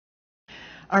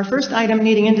Our first item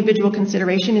needing individual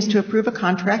consideration is to approve a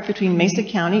contract between Mesa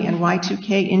County and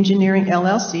Y2K Engineering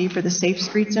LLC for the Safe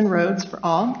Streets and Roads for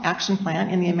All Action Plan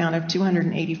in the amount of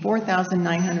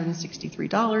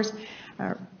 $284,963.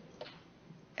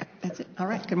 That's it. All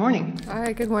right. Good morning. All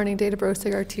right. Good morning. Data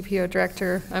Brosig, our TPO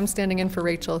director. I'm standing in for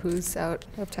Rachel, who's out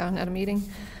of town at a meeting.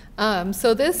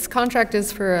 So this contract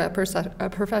is for a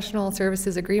professional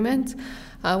services agreement.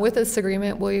 With this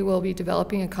agreement, we will be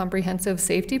developing a comprehensive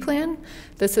safety plan.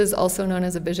 This is also known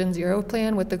as a Vision Zero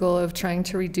plan with the goal of trying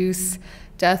to reduce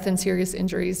death and serious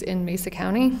injuries in Mesa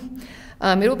County.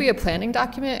 It will be a planning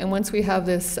document, and once we have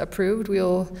this approved,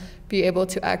 we'll be able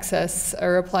to access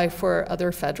or apply for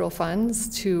other federal funds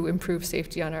to improve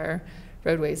safety on our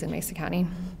roadways in Mesa County.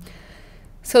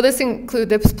 So this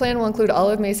plan will include all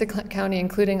of Mesa County,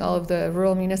 including all of the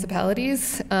rural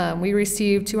municipalities. We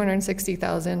received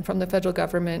 $260,000 from the federal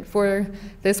government for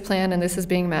this plan, and this is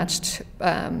being matched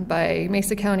by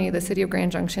Mesa County, the City of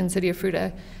Grand Junction, City of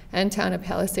Fruita, and Town of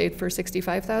Palisade for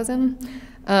 $65,000.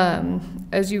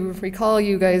 As you recall,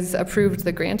 you guys approved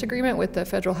the grant agreement with the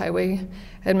Federal Highway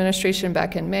Administration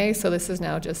back in May, so this is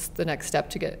now just the next step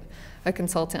to get a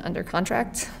consultant under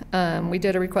contract. We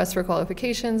did a request for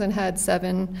qualifications and had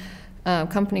 7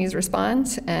 companies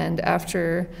respond, and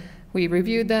after we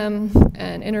reviewed them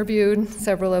and interviewed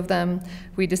several of them,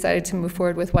 we decided to move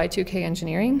forward with Y2K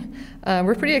Engineering.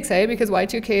 We're pretty excited because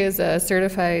Y2K is a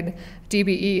certified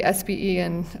DBE, SBE,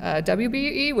 and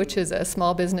WBE, which is a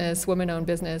small business, women-owned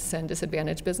business, and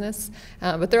disadvantaged business.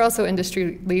 But they're also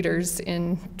industry leaders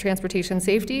in transportation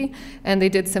safety, and they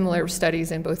did similar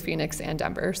studies in both Phoenix and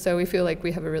Denver. So we feel like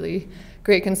we have a really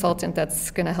great consultant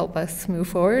that's going to help us move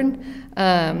forward.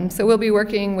 So we'll be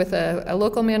working with a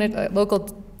local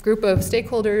group of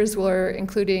stakeholders. We're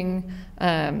including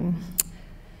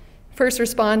first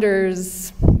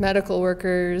responders, medical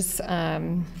workers,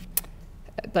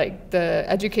 like the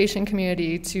education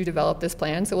community to develop this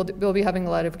plan. So we'll be having a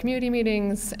lot of community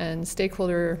meetings and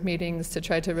stakeholder meetings to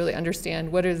try to really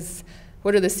understand what are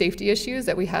the safety issues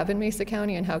that we have in Mesa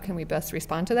County and how can we best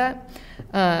respond to that.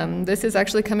 This is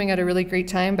actually coming at a really great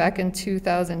time. Back in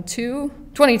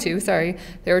 2022,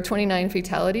 there were 29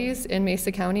 fatalities in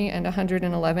Mesa County and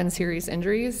 111 serious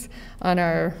injuries on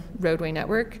our roadway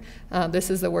network. This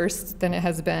is the worst than it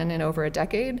has been in over a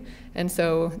decade. And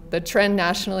so the trend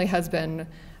nationally has been,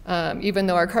 even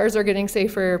though our cars are getting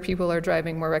safer, people are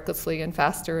driving more recklessly and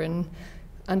faster and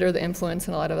under the influence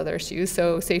and a lot of other issues.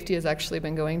 So safety has actually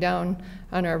been going down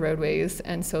on our roadways,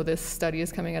 and so this study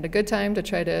is coming at a good time to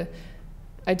try to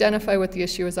identify what the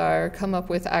issues are, come up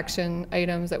with action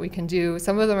items that we can do.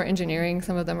 Some of them are engineering,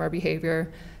 some of them are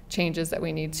behavior changes that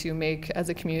we need to make as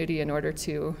a community in order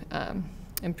to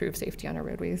improve safety on our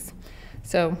roadways.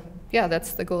 So yeah,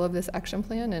 that's the goal of this action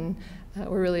plan, and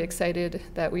we're really excited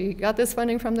that we got this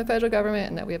funding from the federal government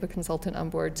and that we have a consultant on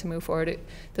board to move forward.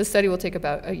 This study will take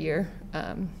about a year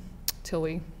till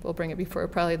we'll bring it before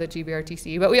probably the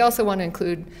GBRTC, but we also want to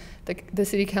include the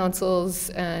city councils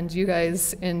and you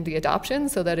guys in the adoption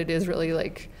so that it is really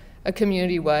like a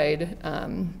community-wide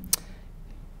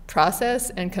process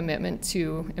and commitment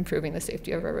to improving the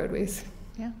safety of our roadways.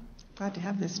 Yeah. Glad to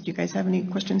have this. Do you guys have any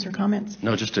questions or comments?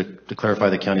 No, just to clarify,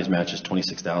 the county's match is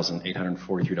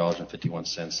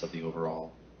 $26,843.51 of the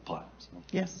overall plot. So.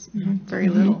 Yes, very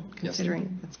little considering.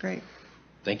 Yes. That's great.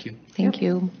 Thank you. Thank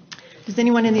you. Does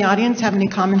anyone in the audience have any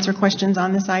comments or questions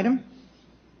on this item?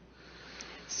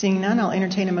 Seeing none, I'll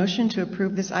entertain a motion to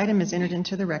approve this item as entered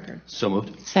into the record. So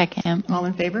moved. Second. All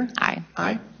in favor? Aye.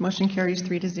 Aye. Motion carries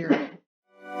 3-0.